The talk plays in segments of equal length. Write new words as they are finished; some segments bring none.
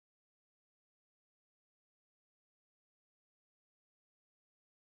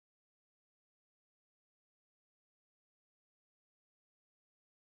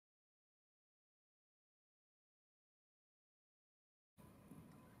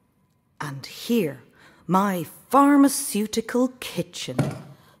And here, my pharmaceutical kitchen,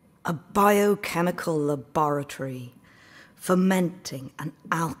 a biochemical laboratory, fomenting an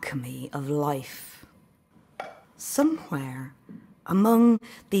alchemy of life. Somewhere among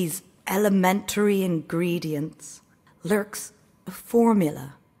these elementary ingredients lurks a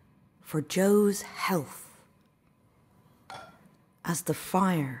formula for Joe's health. As the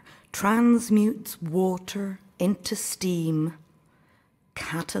fire transmutes water into steam,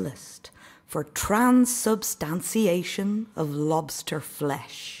 catalyst for transubstantiation of lobster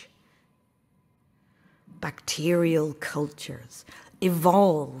flesh. Bacterial cultures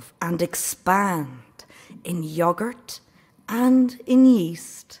evolve and expand in yogurt and in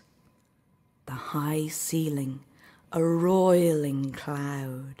yeast. The high ceiling, a roiling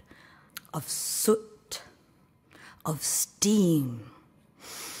cloud of soot, of steam,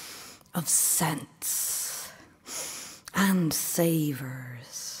 of scents and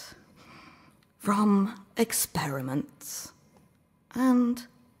savours from experiments and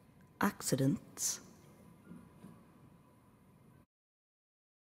accidents.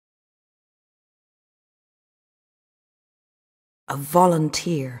 A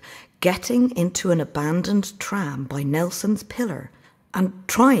volunteer getting into an abandoned tram by Nelson's Pillar and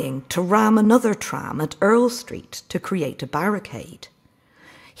trying to ram another tram at Earl Street to create a barricade.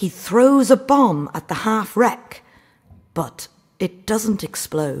 He throws a bomb at the half-wreck, but it doesn't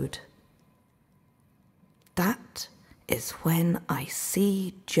explode. That is when I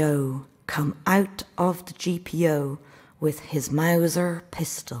see Joe come out of the GPO with his Mauser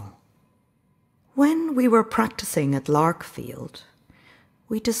pistol. When we were practicing at Larkfield,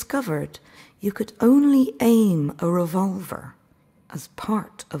 we discovered you could only aim a revolver as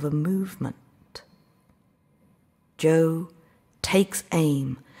part of a movement. Joe takes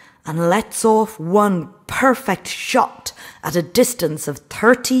aim and lets off one perfect shot at a distance of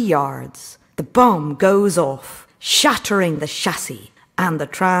 30 yards. The bomb goes off, shattering the chassis, and the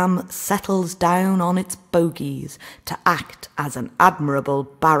tram settles down on its bogies to act as an admirable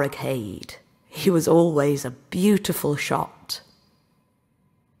barricade. He was always a beautiful shot.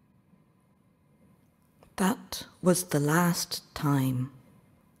 That was the last time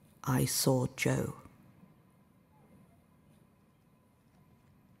I saw Joe.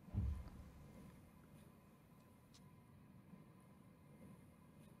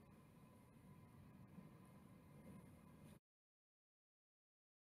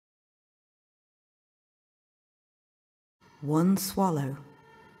 One swallow,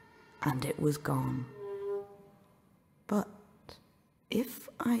 and it was gone. But if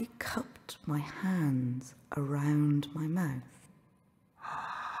I cupped my hands around my mouth,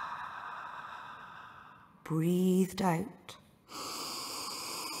 breathed out,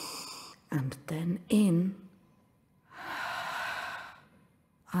 and then in,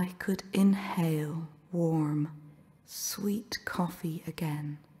 I could inhale warm, sweet coffee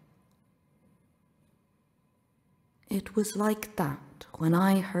again. It was like that when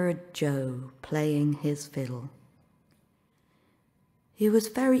I heard Joe playing his fiddle. He was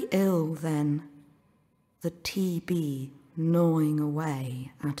very ill then, the TB gnawing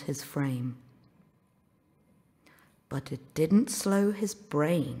away at his frame. But it didn't slow his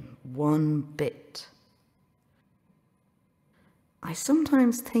brain one bit. I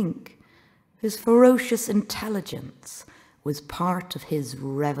sometimes think his ferocious intelligence was part of his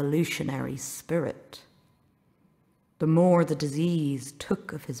revolutionary spirit. The more the disease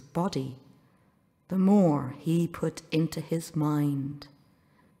took of his body, the more he put into his mind.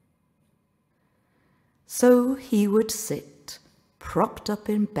 So he would sit, propped up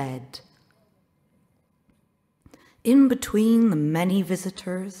in bed, in between the many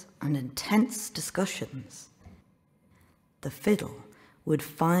visitors and intense discussions. The fiddle would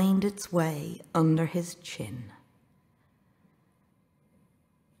find its way under his chin.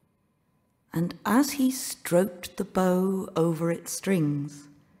 And as he stroked the bow over its strings,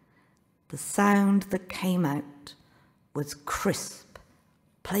 the sound that came out was crisp,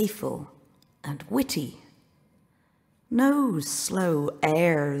 playful, and witty. No slow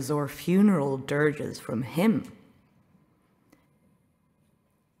airs or funeral dirges from him.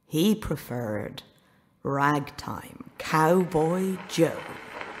 He preferred ragtime Cowboy Joe.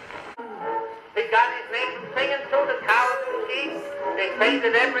 He got his name from singing to the cows and sheep. They say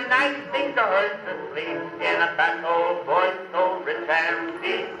that every night he sings the herds to sleep in a fat old voice so rich and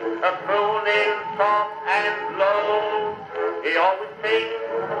deep, a crooning soft and low. He always sings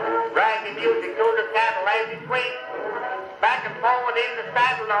raggy music to the cattle as he swings. back and forward in the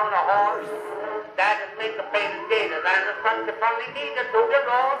saddle on a horse. That is syncopated gators and the such a funny needed to the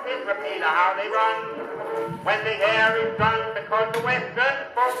road is repeater how they run. When the air is done because the western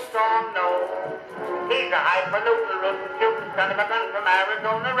folks don't know. He's a highfalutin, rootin' shootin' son of a gun from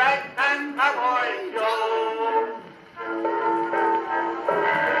Arizona, ragtime cowboy Joe.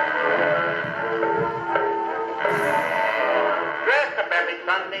 Dressed up every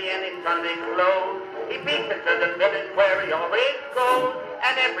Sunday in his Sunday clothes, he beats it to the village where he always goes,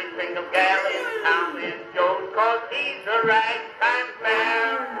 and every single gal in town is Joe's, 'cause he's a ragtime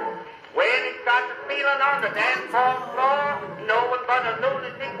bear. When he starts feeling on the dance hall floor, no one but a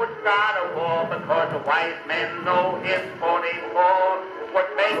lunatic would start a war, because the wise men know his 44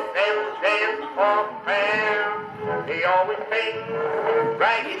 would make them dance for fair. He always sings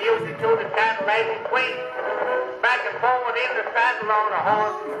bragging music to the saddle as he swings, back and forward in the saddle on a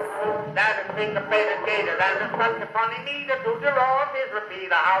horse. That is syncopated gators and the such a funny needle to the road is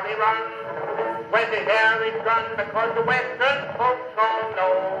repeater how they run. When the hair is done because the western folks all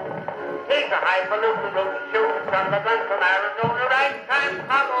know. He's a highfalutin, rootin' shootin' son of a gun from Arizona, ragtime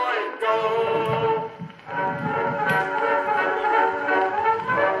cowboy Joe.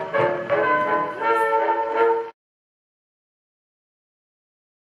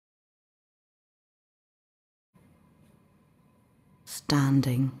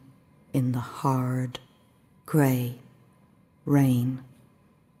 Standing in the hard, grey rain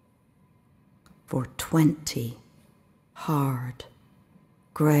for 20 hard,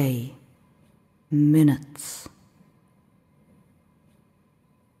 grey minutes.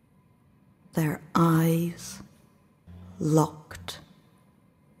 Their eyes locked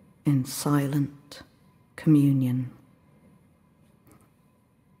in silent communion,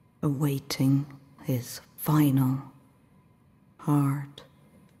 awaiting his final hard,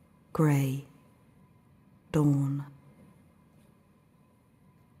 grey dawn.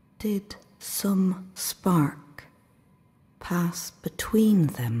 Did some spark pass between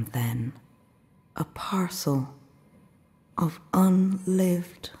them then, a parcel of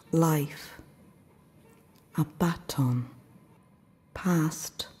unlived life, a baton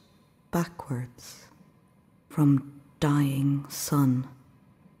passed backwards from dying son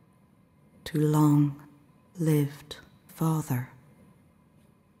to long-lived father?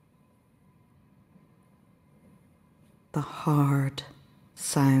 The hard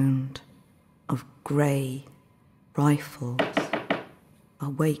sound of grey rifles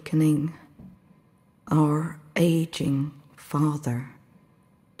awakening our aging father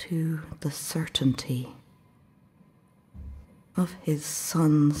to the certainty of his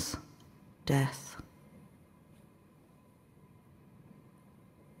son's death.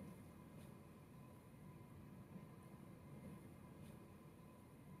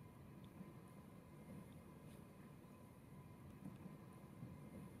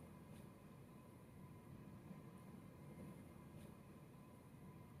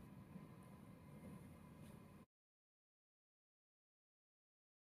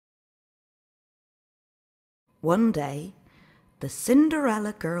 One day, the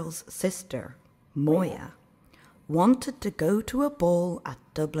Cinderella girl's sister, Moya, wanted to go to a ball at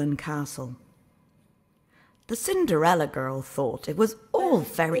Dublin Castle. The Cinderella girl thought it was all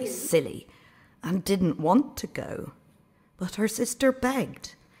very silly and didn't want to go, but her sister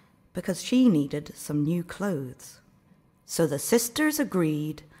begged because she needed some new clothes. So the sisters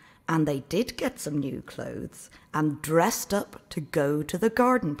agreed, and they did get some new clothes and dressed up to go to the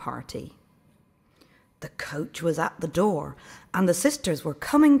garden party. The coach was at the door, and the sisters were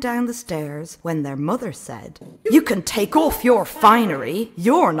coming down the stairs when their mother said, "You can take off your finery,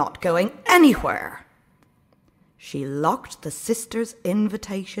 you're not going anywhere." She locked the sisters'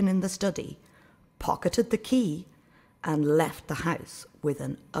 invitation in the study, pocketed the key, and left the house with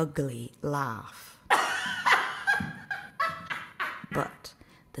an ugly laugh. But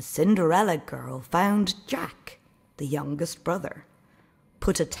the Cinderella girl found Jack, the youngest brother,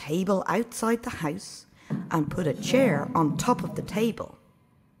 put a table outside the house, and put a chair on top of the table.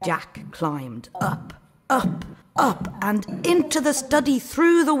 Jack climbed up, up, up, and into the study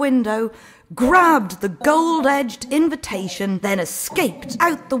through the window, grabbed the gold-edged invitation, then escaped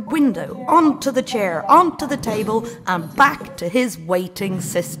out the window, onto the chair, onto the table, and back to his waiting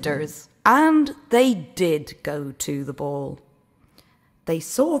sisters. And they did go to the ball. They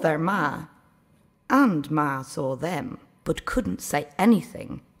saw their ma, and ma saw them, but couldn't say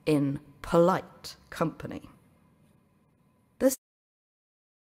anything in polite company.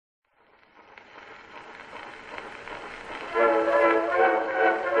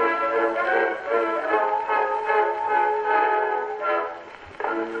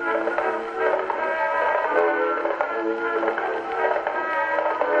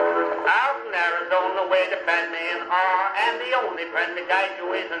 where the bad men are, and the only friend to guide you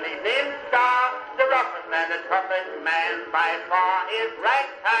is an evening star. The roughest and the toughest man by far is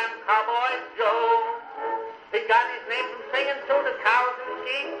ragtime cowboy Joe. He got his name from singing to the cows and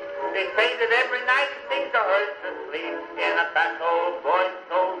sheep. They say that every night he sings the herds to sleep in a fat old voice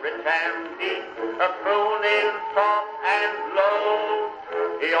so rich and deep, a crooning soft and low.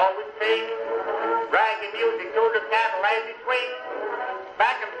 He always sings bragging music to the cattle as he swings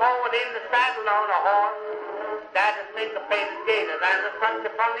back and forward in the saddle on a horse that is syncopated gaiters and the such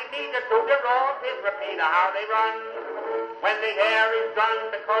a funny meter to the roars his repeater how they run when the air is done,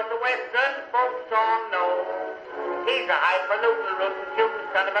 because the western folks all know he's a highfalutin, rootin', shootin'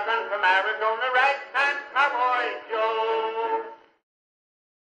 son of a gun from Arizona, ragtime cowboy Joe.